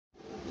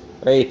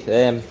Right,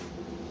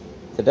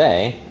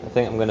 today I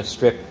think I'm going to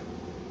strip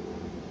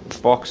the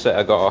box that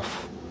I got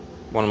off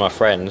one of my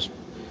friends,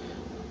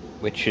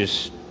 which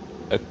is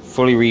a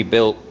fully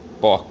rebuilt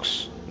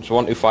box. It's a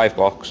 125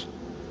 box,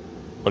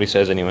 what he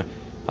says anyway.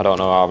 I don't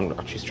know, I haven't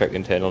actually checked the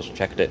internals and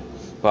checked it,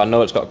 but I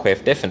know it's got a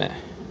Quaife diff in it,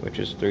 which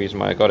is the reason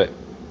why I got it.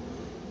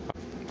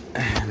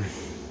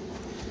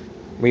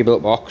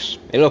 Rebuilt box.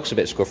 It looks a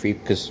bit scuffy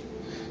because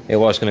it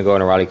was going to go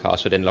in a rally car,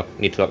 so it didn't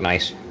need to look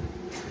nice.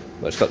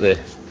 But it's got the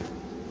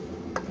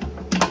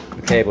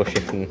cable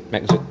shifting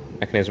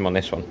mechanism on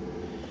this one,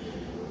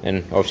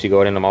 and obviously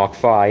going in the Mark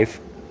 5,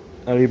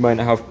 I leave mine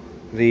to have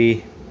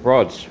the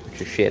rods,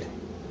 which is shit.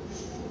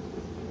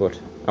 But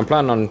I'm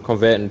planning on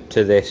converting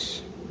to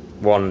this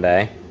one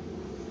day,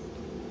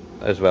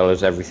 as well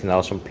as everything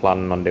else I'm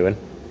planning on doing.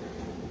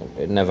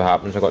 It never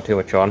happens. I've got too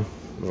much on.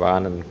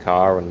 Van and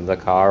car and the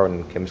car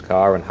and Kim's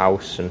car and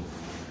house and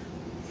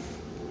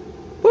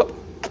whoop.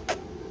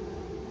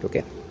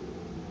 Okay.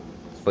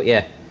 But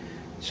yeah,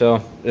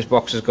 so this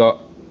box has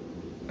got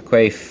a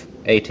Quaife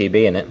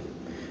ATB in it.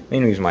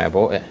 Main reason why I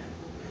bought it.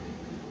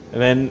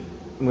 And then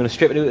I'm going to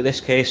strip it out of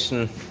this case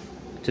and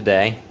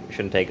today. It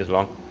shouldn't take as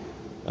long.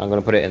 I'm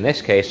going to put it in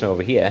this case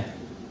over here,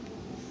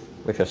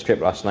 which I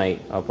stripped last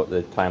night. I'll put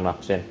the time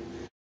lapse in.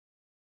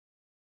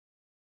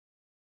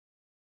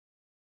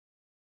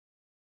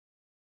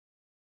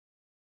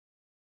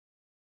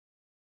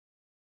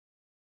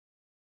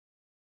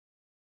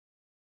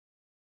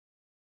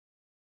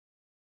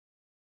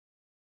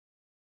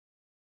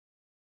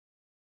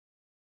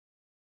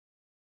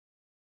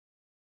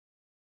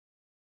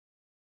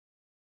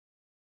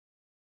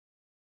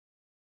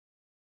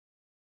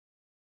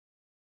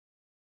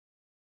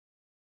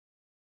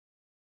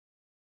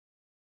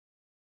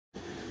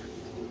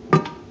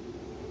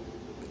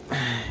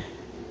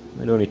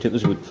 It only took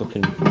us about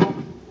fucking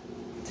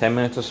 10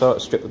 minutes or so to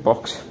strip the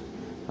box.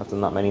 I've done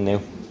that many now.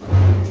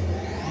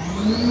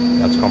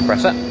 That's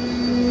compressor.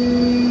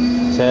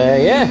 So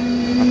yeah,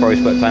 I'll probably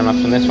split time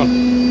lapse on this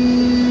one.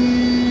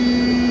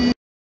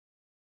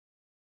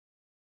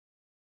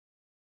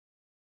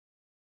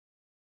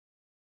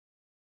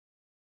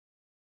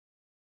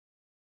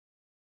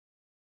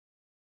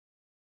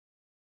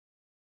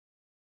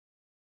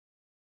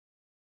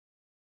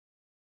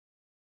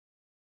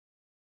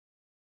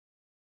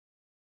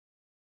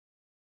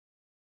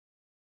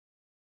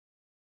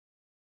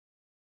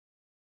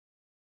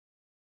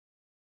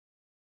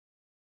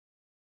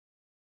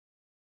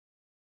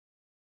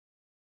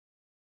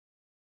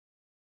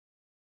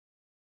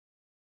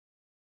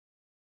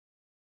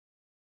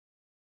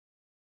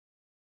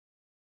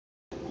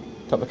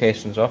 Top of the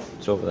casing's off,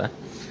 it's over there,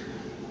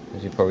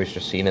 as you've probably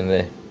just seen in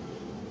the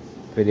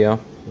video.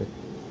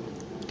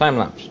 The time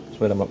lapse, that's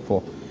what I'm up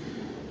for.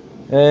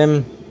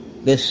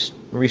 This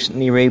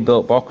recently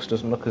rebuilt box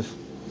doesn't look as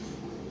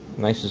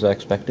nice as I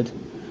expected.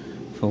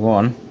 For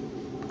one,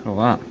 look at all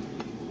that.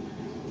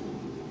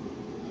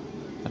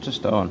 That's a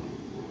stone.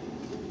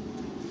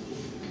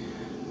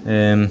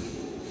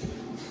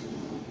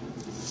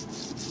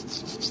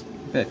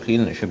 Bit of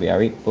cleaning, it should be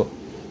alright, but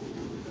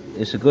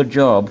it's a good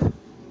job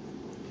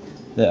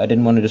that I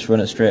didn't want to just run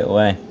it straight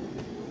away. I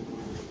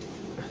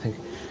think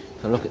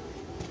if I look at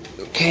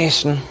the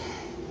casing,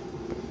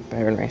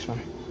 bearing race man.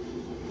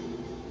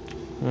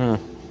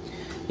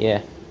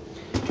 Yeah.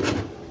 I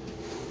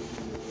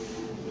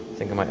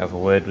think I might have a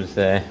word with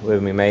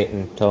my mate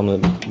and tell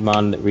him that the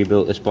man that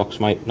rebuilt this box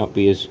might not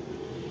be as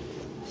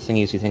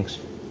thingy as he thinks,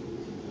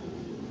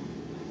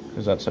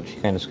 because that's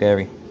actually kind of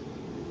scary.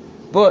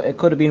 But it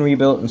could have been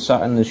rebuilt and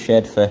sat in the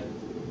shed for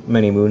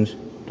many moons.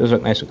 Does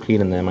look nice and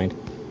clean in there, mind.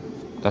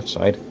 That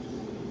side.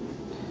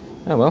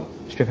 Oh well,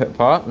 strip it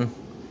apart and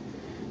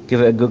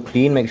give it a good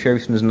clean, make sure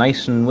everything's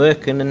nice and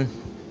working, and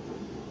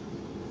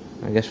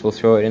I guess we'll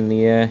throw it in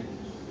the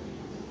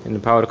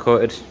powder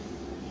coated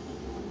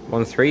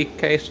 1.3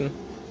 casing.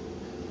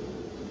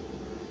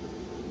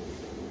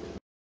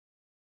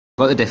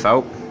 Got the diff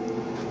out.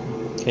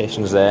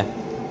 Casing's there.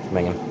 It's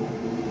minging.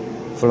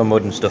 Full of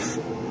mud and stuff.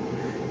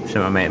 Sent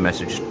my mate a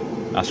message,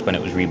 asked when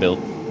it was rebuilt.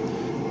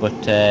 But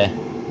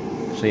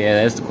so yeah,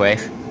 there's the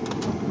Quaife.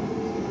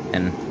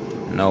 And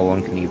no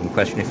one can even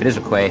question if it is a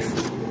Quaife,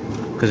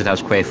 because it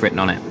has Quaife written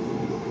on it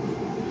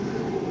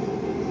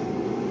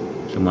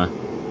somewhere.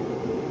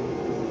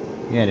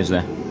 Yeah, it is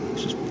there.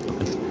 It's just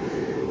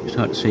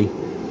hard to see.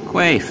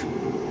 Quaife.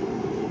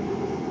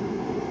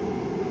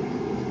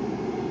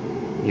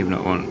 Even though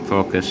it won't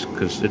focus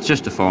because it's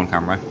just a phone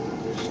camera.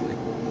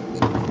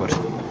 But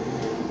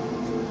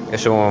if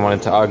someone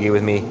wanted to argue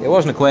with me, it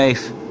wasn't a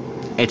Quaife.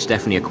 It's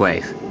definitely a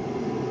Quaife.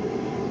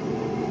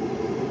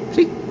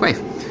 See,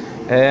 Quaife.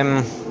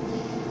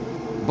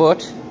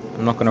 But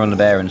I'm not going to run the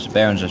bearings. The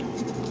bearings are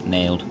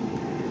nailed,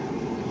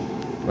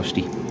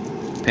 rusty,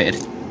 pitted.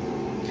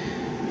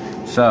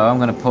 So I'm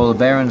going to pull the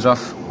bearings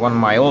off one of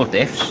my old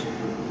diffs,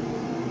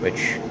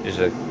 which is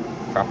a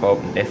crap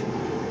open diff.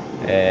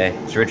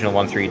 It's original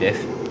 1.3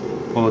 diff.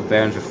 Pull the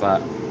bearings off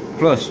that.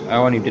 Plus, I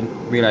only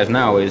didn't realise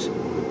now is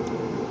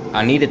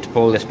I needed to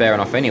pull this bearing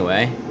off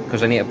anyway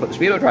because I need to put the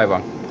speedo drive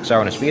on. because I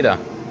want a speeder,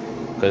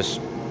 because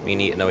you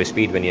need to know your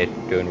speed when you're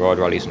doing road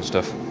rallies and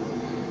stuff.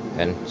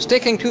 And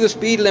sticking to the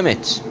speed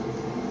limits.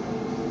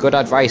 Good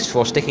advice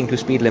for sticking to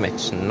speed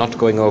limits and not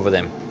going over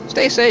them.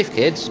 Stay safe,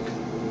 kids.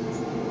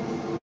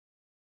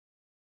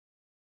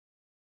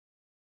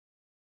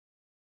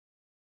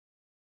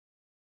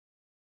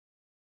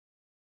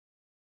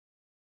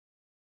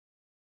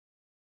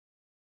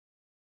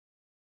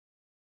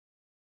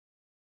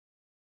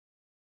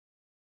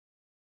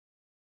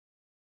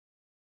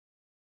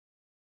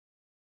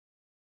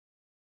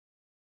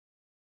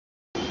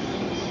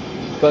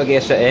 Got the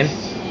gear set in,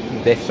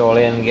 diff's all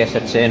in, gear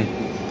set's in.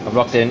 I've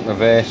locked it in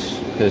reverse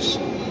because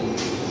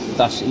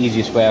that's the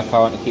easiest way I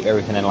found to keep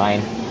everything in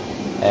line.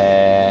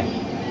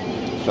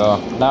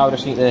 So now I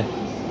just need to,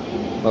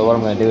 well, what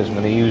I'm going to do is I'm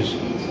going to use,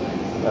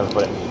 where have I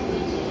put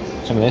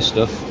it, some of this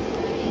stuff,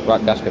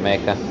 rat gasket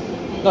maker.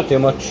 Not too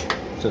much,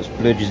 so it's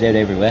bludges out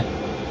everywhere.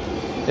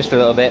 Just a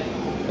little bit,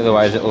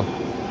 otherwise it'll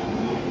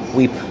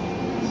weep.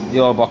 The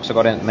old box I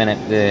got in at the minute,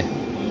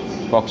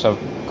 the box I've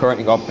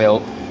currently got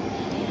built,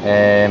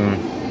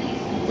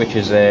 which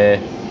is a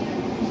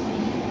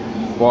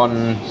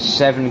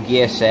 1.7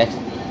 gear set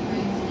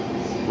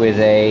with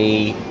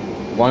a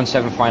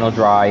 1.7 final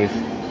drive,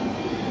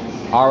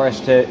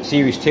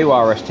 Series 2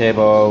 RS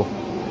Turbo,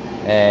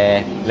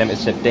 limited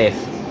slip diff,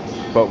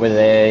 but with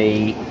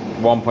a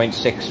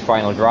 1.6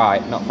 final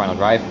drive, not final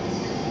drive,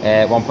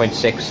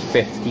 1.6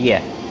 fifth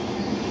gear.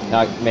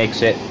 That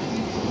makes it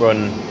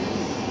run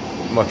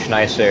much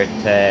nicer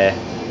at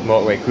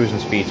motorway cruising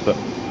speeds, but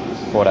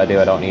for what I do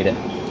I don't need it.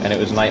 And it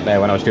was a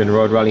nightmare when I was doing the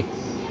road rallies,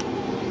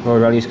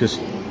 because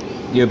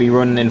you'll be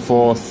running in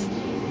fourth,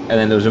 and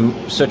then there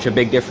was such a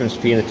big difference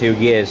between the two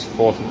gears,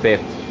 fourth and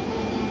fifth.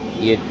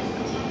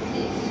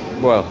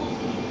 Well,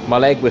 my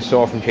leg was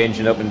sore from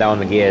changing up and down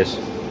the gears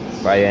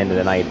by the end of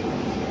the night.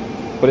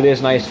 But it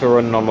is nice for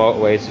running on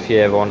motorways if you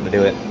ever want to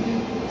do it.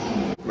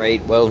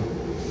 Right, well,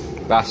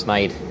 last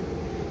night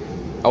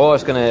I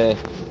was gonna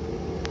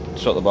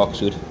sort the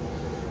box out.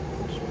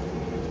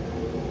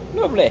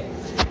 Lovely.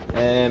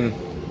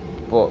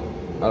 But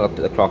I looked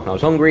at the clock and I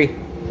was hungry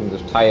and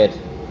was tired.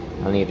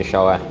 I needed a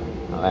shower.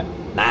 I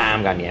went, nah,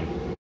 I'm going in.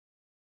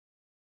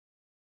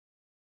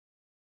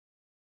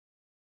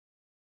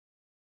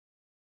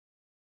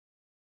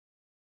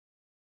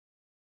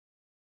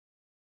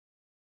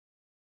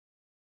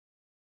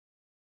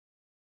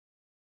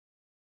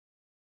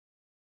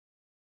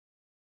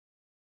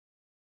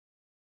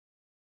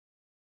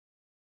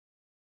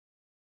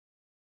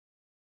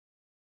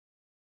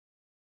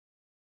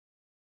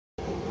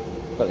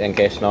 Got the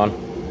encasing on,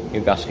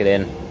 new gasket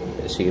in,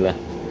 bit of sealer.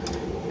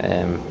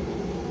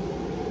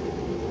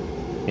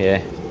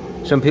 Yeah,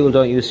 some people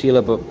don't use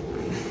sealer, but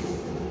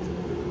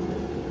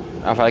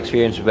I've had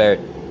experience where it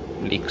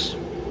leaks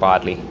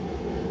badly.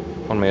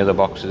 One of my other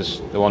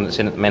boxes, the one that's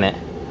in at the minute,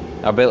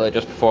 I built it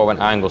just before I went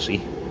to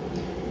Anglesey,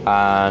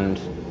 and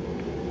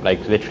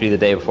like literally the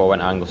day before I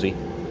went to Anglesey.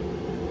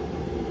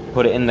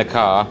 Put it in the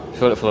car,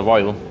 filled it full of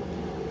oil,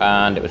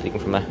 and it was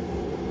leaking from there.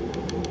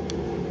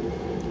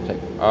 It's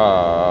like,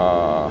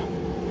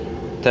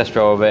 test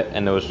drove it,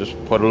 and there was just a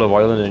puddle of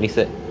oil underneath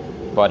it,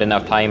 but I didn't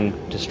have time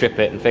to strip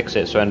it and fix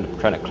it, so I ended up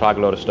trying to clag a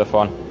load of stuff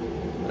on.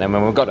 And then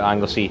when we got to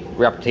Anglesey, we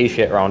wrapped a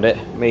t-shirt around it,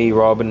 me,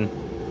 Rob and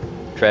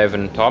Trev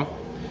and Tom.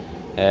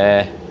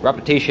 Wrapped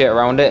a t-shirt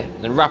around it,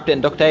 and then wrapped it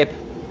in duct tape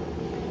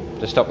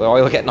to stop the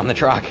oil getting on the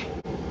track.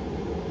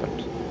 But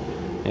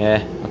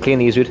yeah, I'll clean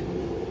these out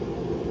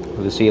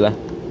with the sealer,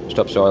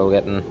 stops the oil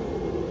getting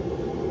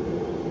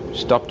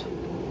stopped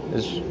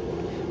as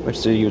much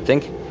as you would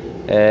think.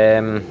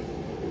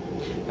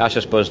 That's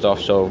just buzzed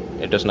off, so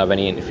it doesn't have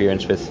any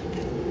interference with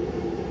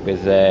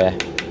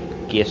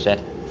gear set,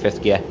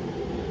 fifth gear,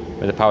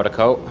 with the powder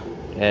coat.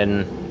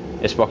 And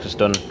this box is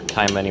done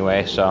time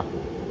anyway, so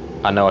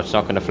I know it's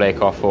not going to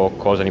flake off or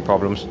cause any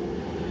problems.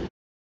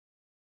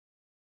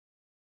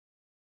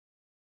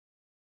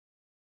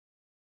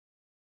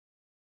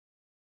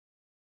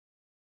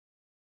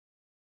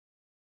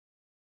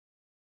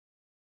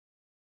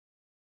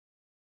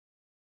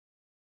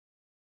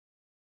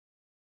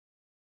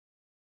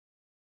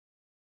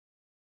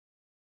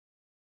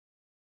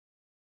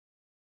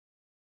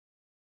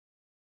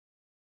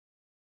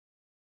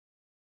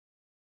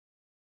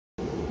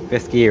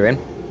 Fifth gear in.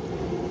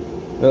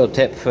 Little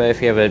tip for if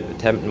you're ever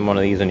attempting one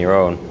of these on your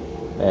own.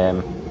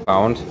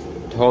 Found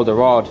to hold the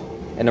rod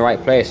in the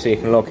right place so you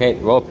can locate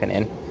the roll pin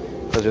in.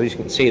 Because as you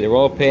can see, the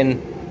roll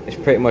pin is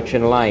pretty much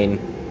in line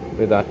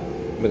with that,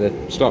 with the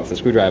slot for the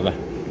screwdriver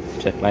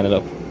to line it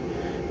up.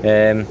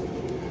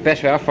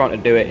 Best way I found to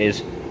do it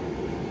is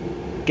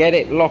get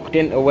it locked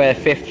into where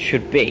fifth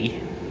should be,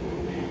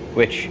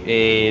 which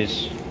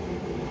is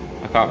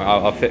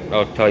I'll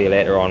tell you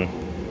later on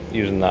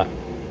using that.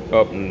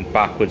 Up and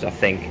backwards, I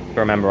think, if I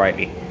remember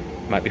rightly.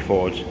 Might be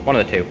forwards, one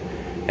of the two.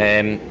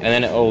 And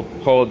then it'll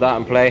hold that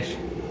in place.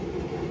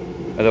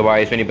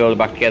 Otherwise, when you build it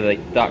back together,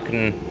 that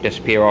can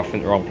disappear off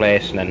into the wrong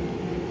place, and then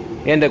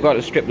you end up got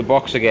to strip the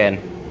box again,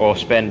 or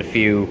spend a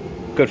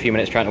good few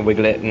minutes trying to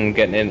wiggle it and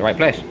getting it in the right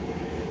place.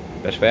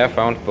 Best way I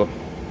found, but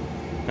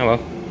Oh well,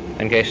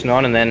 10k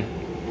snoring and then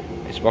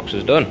this box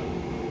is done.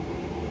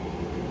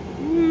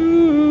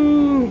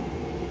 Woo!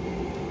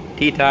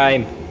 Tea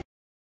time!